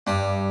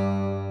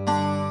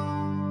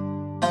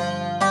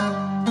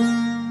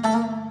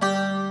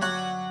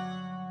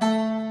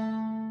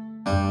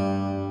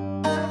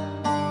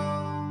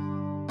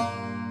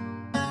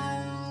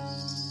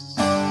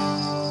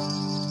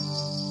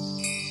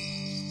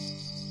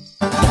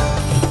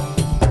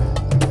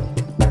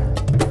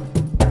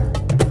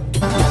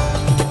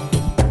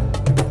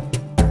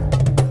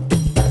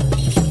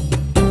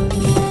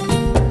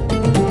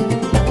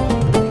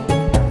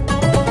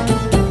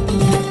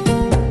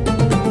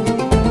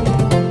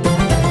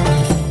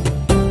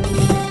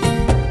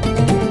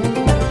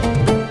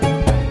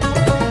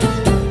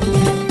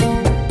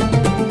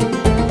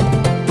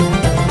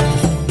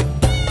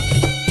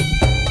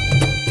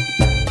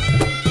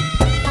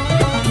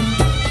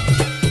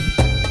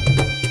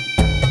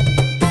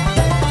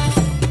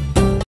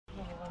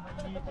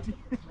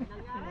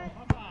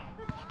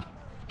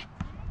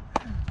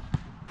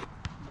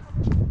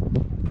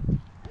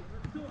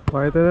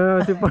Oh, ito na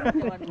naman si Pan.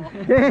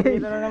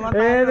 Hey! Ito na naman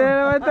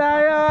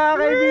tayo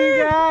mga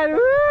kaibigan!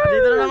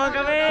 Dito na naman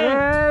kami!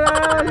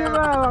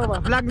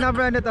 Vlog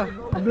number ano to?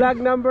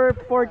 Vlog number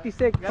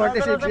 46.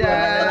 46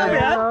 yan!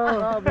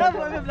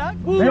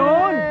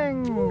 Yun!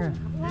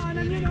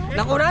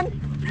 Nakunan?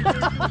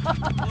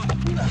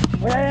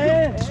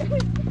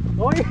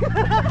 Oy!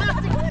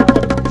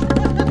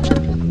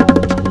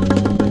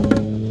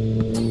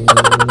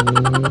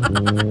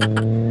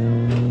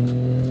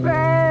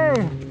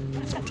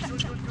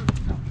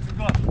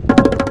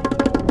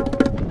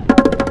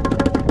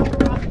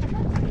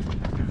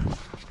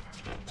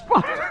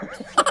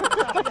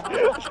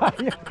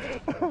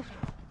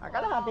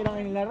 Akala hati lang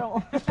yung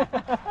laro.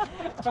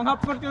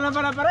 Pang-hapot ko na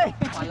pala pare.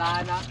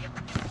 Wala na.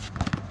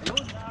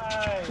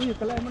 Uy,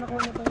 kalahin mo na kayo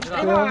na tayo.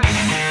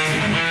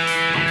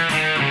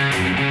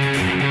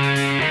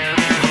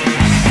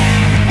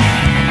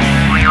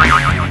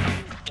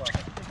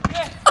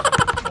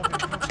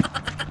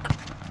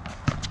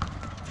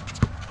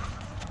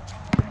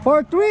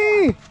 For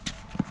 3!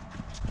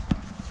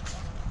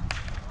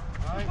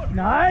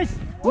 Nice!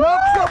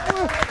 Locks up!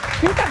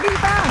 Kita!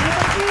 Kita!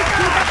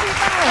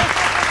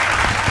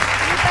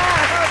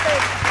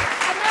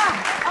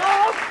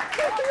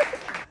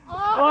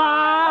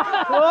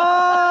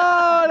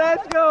 Wow!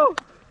 Let's go!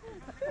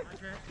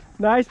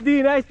 Nice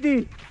D!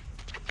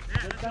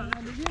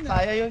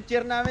 Saya yung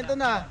cheer namin to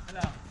na.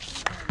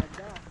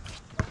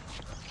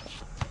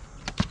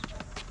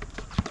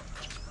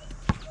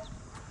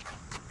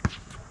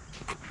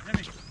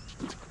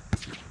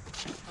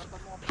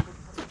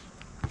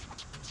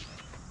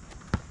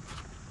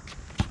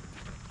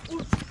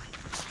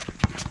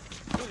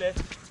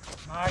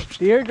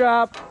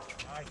 Teardrop!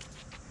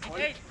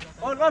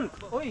 On!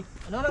 Uy!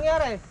 Ano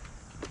nangyari?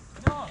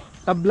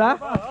 Tabla?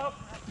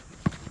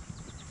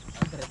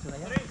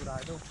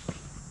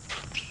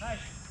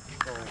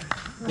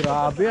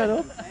 Grabe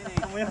ano?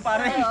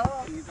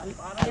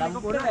 Alam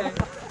ko na eh.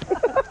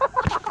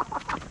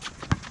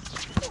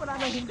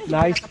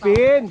 Nice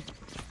spin!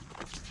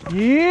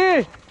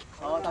 Yeah!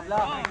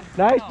 Tabla.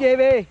 Nice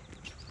JB!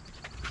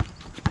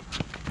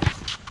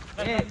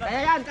 Kaya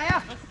yan!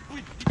 Kaya!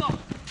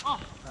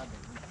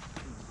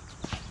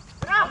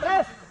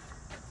 Press!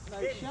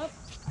 Nice shot!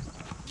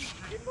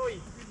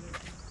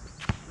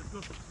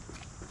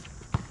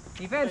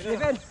 Defense!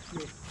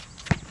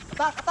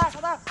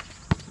 Attack!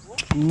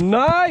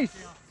 Nice!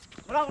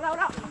 Wala!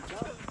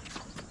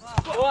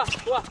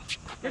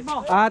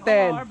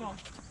 Aten!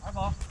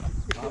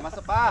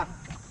 Masa pa!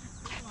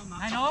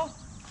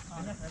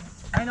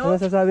 Ano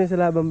sasabihin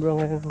sa laban bro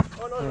ngayon?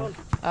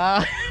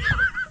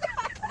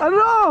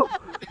 Ano?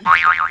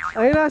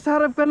 Ay nasa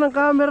harap ka ng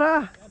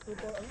camera.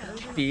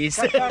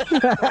 Peace!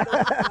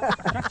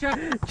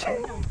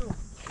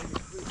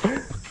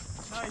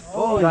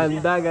 Oh,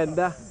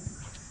 ganda.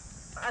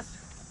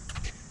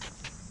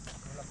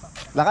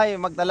 Lakay,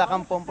 magdala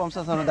kang pom-pom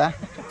sa sunod ha.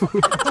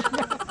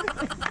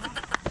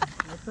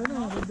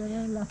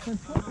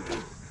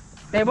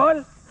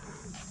 Table?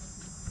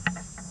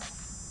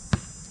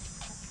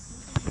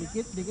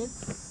 Dikit.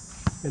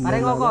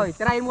 Pareng Kokoy,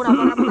 tirahin muna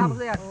para matapos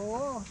na yan.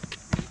 Oo.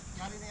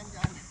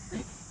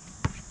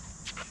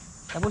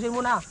 Tapusin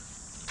muna.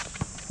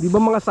 Di ba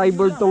mga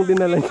cyborg tong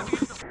dinala nyo?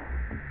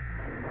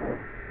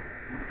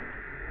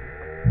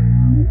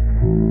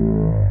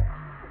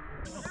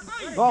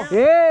 Go!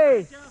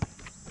 Hey!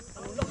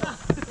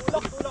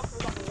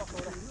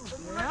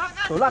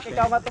 Tulak,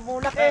 ikaw nga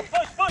tumulak eh.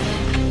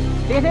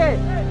 Sige!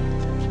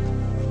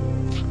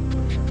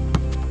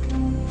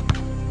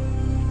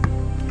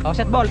 Oh,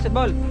 set ball.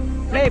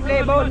 Play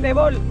ball.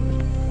 Tamaan.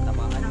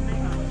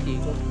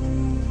 Siko.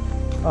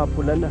 Ah,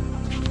 pula na.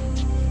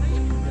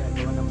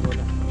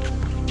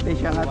 Hindi,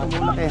 siya nga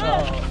tumulak eh.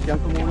 Siya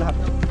ang tumulak.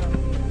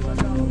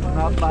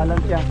 Nakapaalam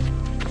siya.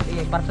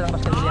 Sige, para sa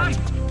basket yan.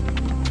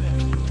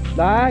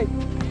 Nice!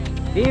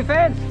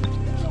 Defense!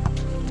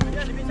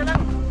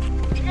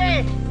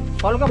 Sige!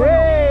 Follow ka ba?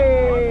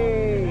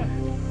 Hey!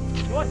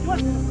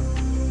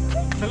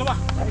 Dalawa.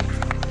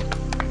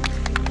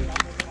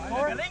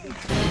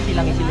 Easy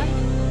lang.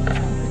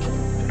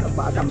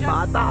 Batang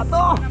bata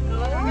to!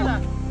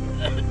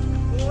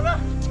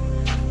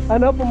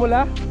 Ano,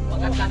 pumula?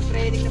 Magandang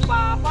training ng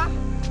Papa.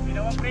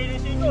 Ginawang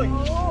training si Ikoy.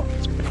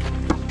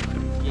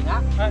 Sige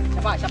nga.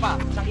 Siya pa.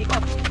 Isang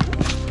ikot.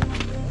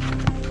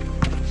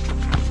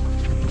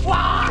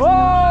 Wow!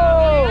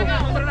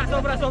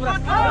 Sobra.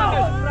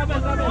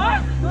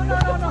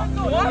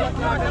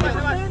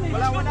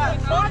 Wala muna.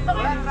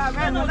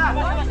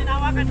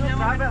 Sinawakan.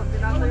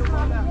 Tinasa yung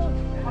bola.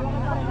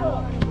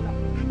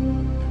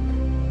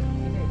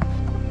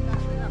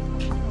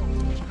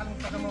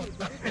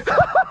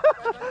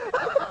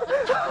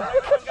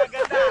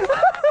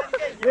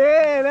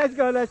 Yeah, let's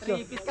go.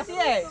 Tripit kasi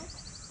eh.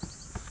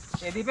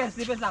 Defense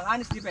lang.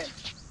 Honest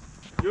defense.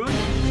 Yun.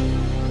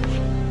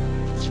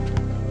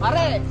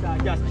 Pare!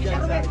 Adjust.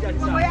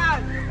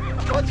 Mabayan!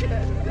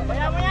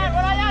 Bayan mo yan!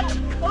 Wala yan!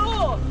 Oo!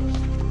 Oh!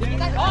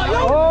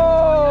 Yun!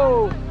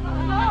 Oh!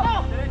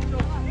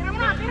 Tira mo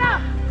na! Tira!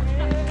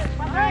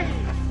 Patay!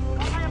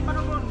 Patay ang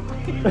panungon!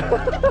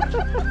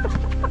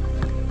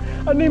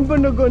 Ano yung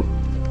bunugon?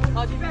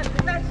 Oh, defense,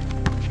 defense.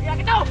 Iyak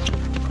ito!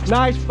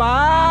 Nice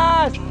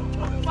pass!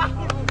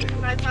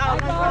 Nice foul.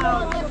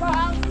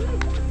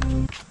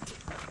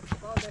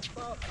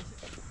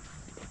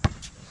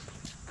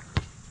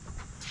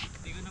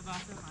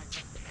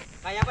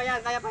 Kaya pa yan,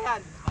 kaya pa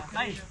yan.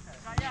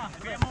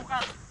 Kaya mo ka.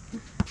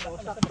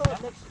 Sakto,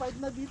 next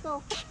 5 na dito.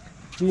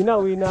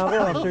 Uwi na ako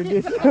after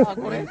this.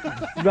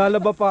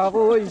 Galaba pa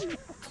ako, oy.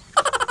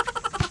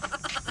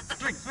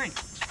 Swing, swing.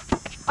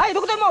 Ay,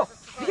 dugutan mo!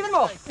 Dikinan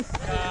mo!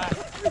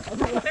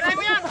 Tinay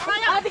mo yan!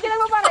 Kaya! Dikinan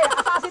mo pare!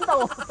 Assassin to!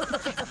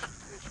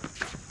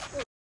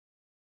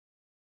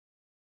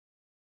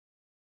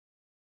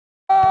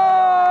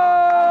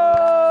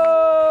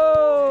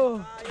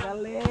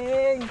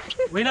 Galing!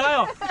 Uwi na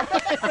kayo.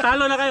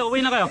 Talo na kayo.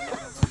 Uwi na kayo.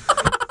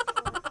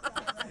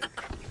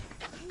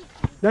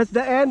 That's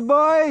the end,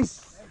 boys!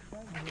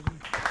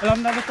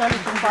 Alam na ba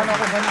ulit kung paano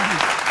ako ganahin?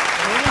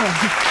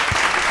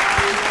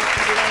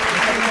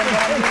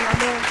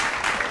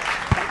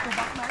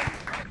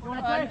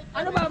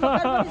 Ano ba?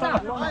 Magkano isa?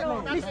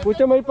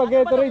 Pucha, may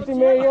pag-gatorade si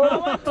Mayor.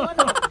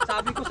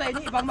 Sabi ko sa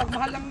inyo, ibang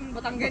magmahal ng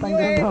Batanggenyo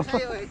eh.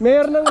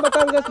 Mayor ng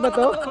Batangas ba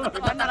to?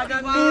 Ibang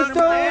talagang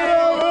Ito!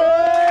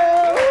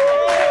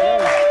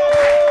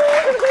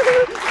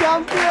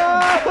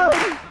 Champion!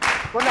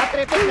 Wala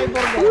tripit, may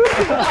burger.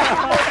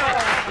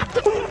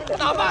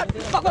 Tama!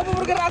 Pag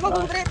mamumurgar ako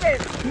kung tripit!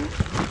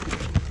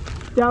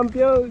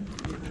 Champion!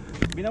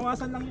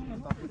 Binawasan lang yung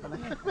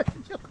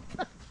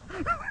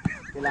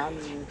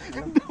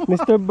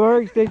Mr.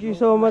 Berg, thank you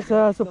so much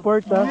sa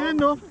support, ha?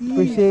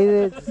 Appreciate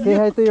it. Say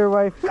hi to your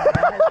wife.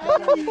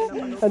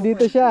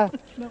 Andito siya.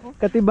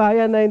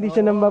 Katibayan na hindi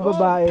siya nang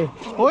bababae.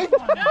 Hoy!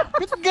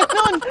 Ba't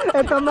ganun?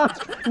 Eto, Max,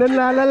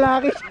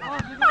 nanlalalaki.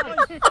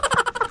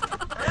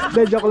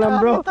 De, joke lang,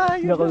 bro.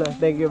 Joke lang.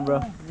 Thank you, bro.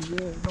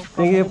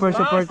 Thank you for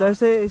support.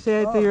 Say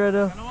hi to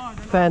your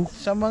fans.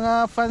 Sa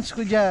mga fans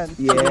ko dyan.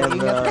 Yeah,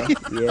 bro.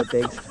 Yeah,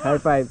 thanks.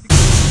 High five.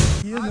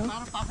 Yun, no?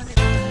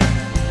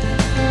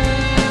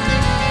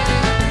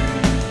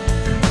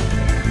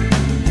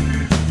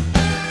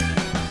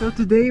 So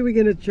today we're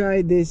gonna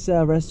try this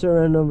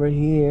restaurant over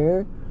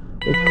here.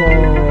 It's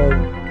called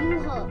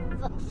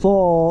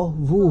Pho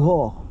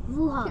Vuho.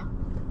 Vuha.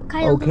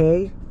 Kyle,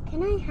 Okay,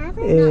 can I have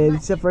it? and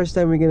it's the first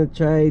time we're gonna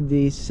try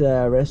this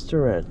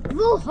restaurant,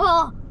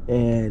 Vuha.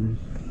 and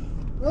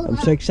I'm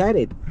Vuha. so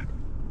excited.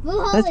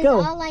 Vuha Let's is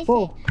go. all I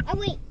Pho. say. Oh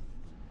wait.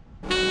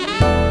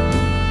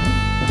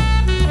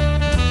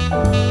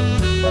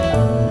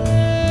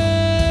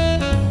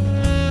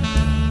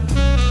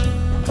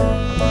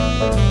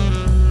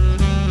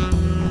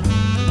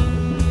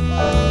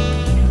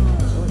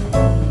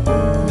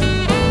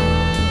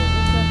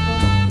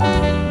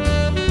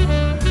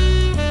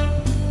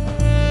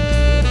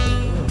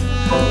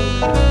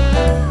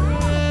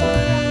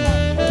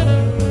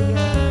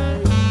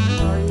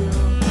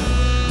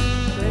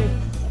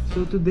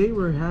 So today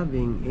we're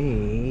having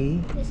a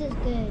This is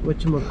good.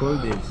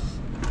 whatchamacall this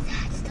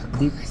That's the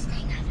deep coolest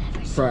thing I've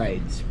ever seen.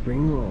 fried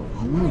spring roll.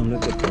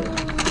 Look at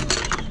that.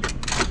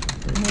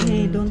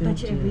 Hey, don't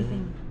touch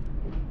everything.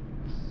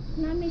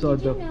 Mommy, So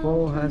did you the know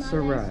pho has tamales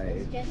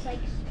arrived. is just like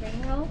spring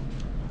roll?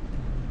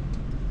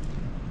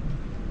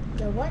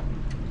 The what?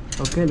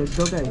 Okay, let's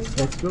go, guys.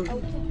 Let's go.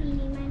 Oh,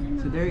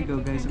 So there you go,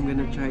 guys. I'm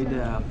gonna try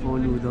the pho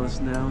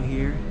noodles now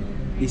here.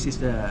 This is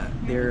their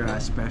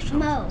special.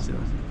 Mo. So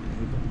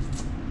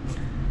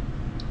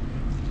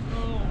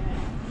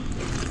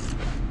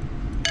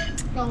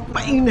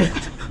mainit.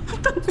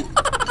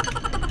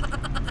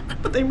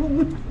 Patay mo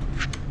muna.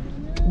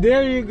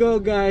 There you go,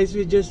 guys.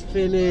 We just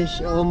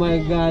finished. Oh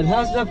my God,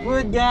 how's the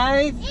food,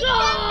 guys?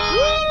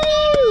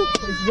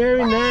 It's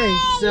very nice.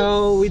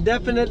 So we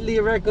definitely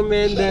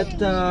recommend that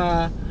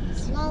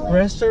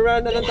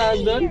restaurant. Anong tawag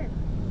doon?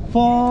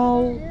 Pho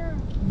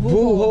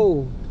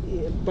Vuho.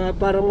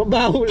 Parang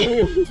mabaho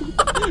lang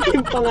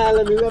yung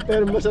pangalan nila,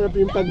 pero masarap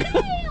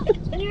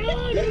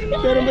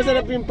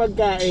yung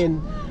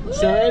pagkain.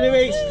 So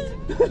anyways,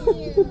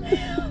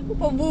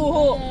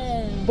 Pabuho.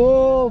 Pho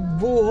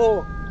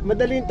Vuho.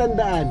 Madaling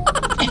tandaan.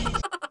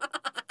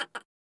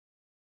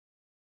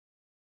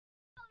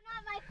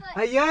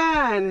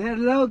 Ayan!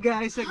 Hello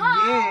guys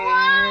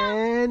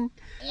again!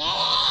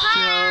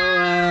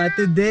 So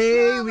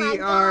today we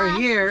are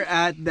here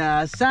at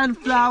the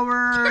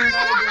Sunflower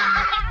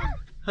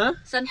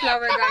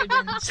Sunflower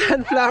Garden.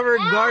 Sunflower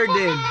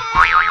Garden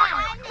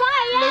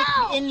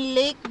In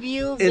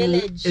Lakeview in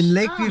Village.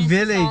 Lakeview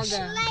Village.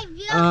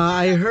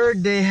 I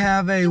heard they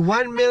have a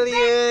 1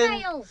 million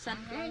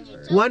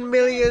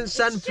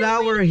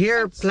sunflower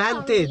here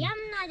planted.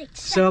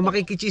 So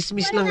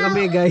makikichismis lang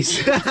kami, guys.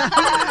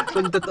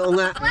 Kung totoo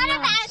nga.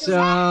 So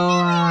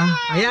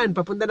ayan,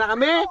 papunta na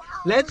kami.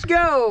 Let's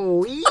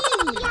go! Yee!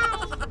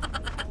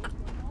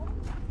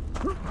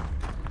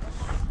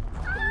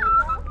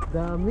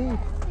 Dami.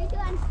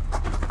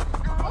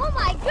 Oh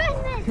my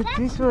goodness, that's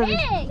This one is,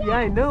 big!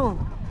 yeah, I know.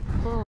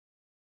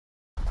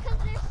 Because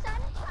they're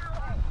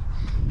sunflowers.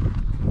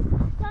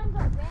 Suns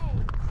are red.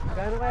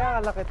 Gaano kaya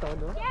kalaki to,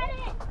 no? Get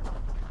it!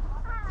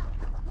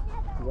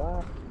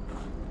 Wow.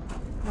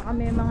 Baka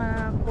may mga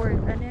cord,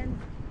 ano yan?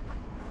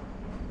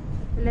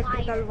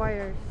 Electrical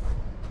wires.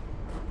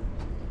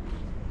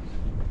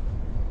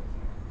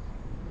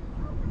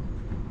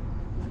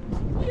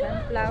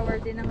 Sunflower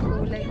din ang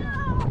kulay.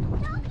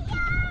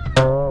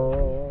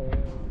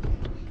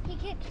 He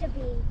kicked a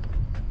bee.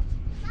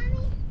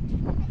 Mommy,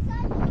 I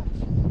saw you.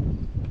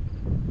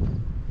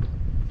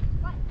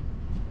 What?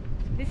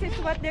 This is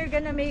what they're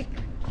gonna make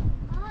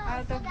Oh,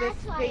 out so of this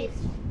that's why space.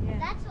 it's- Yeah.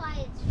 That's why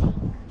it's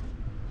fake.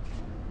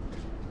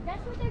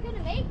 That's what they're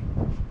gonna make?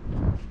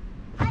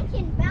 I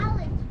can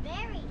balance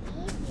very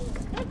easy.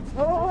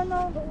 Oo,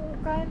 no,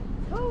 can't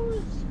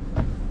pose.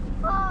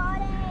 Hold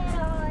it,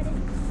 hold it.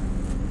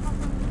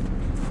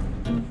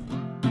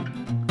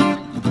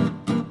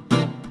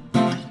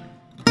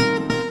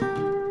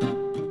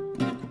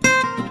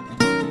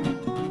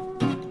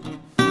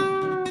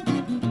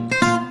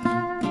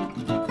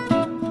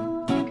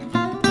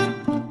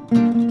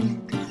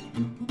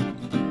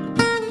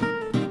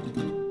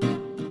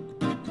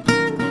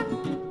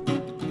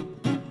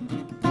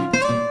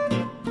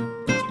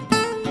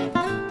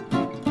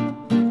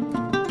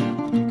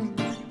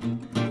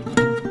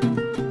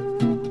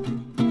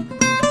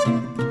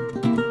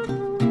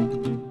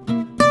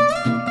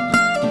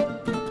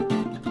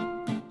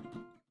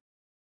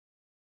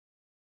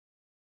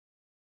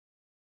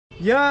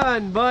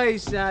 Yan,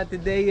 boys.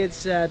 Today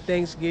it's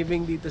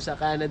Thanksgiving dito sa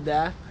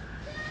Canada.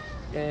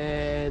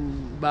 And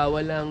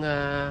bawal ang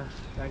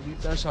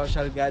dito,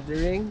 social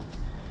gathering.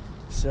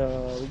 So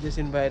we just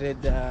invited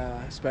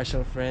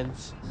special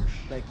friends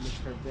like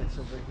Mr. Vince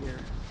over here.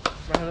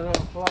 Round of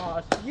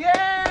applause.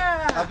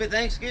 Yeah! Happy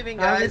Thanksgiving,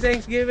 Happy guys.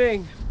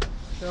 Thanksgiving.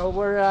 So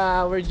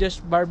we're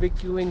just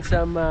barbecuing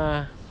some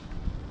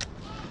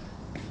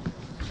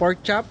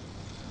pork chop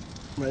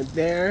right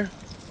there.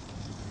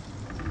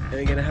 And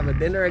we're gonna have a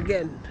dinner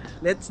again.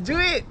 Let's do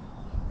it!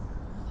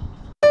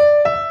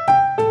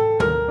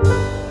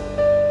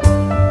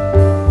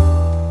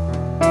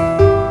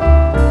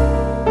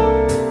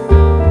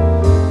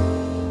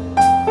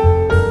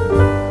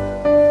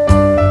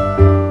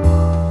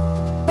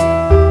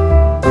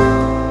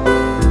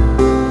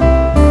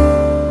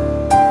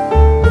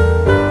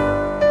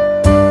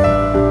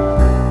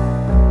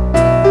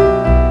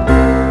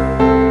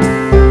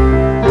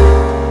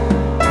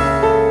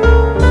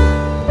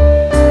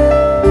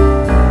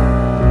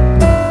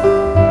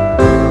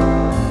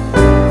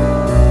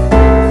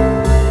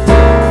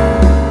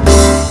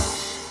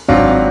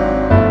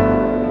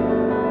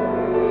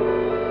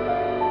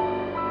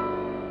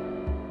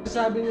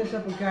 Sabi niya sa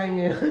pagkain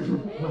ngayon.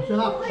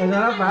 Masarap.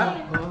 Masarap ha?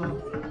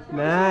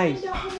 Nice.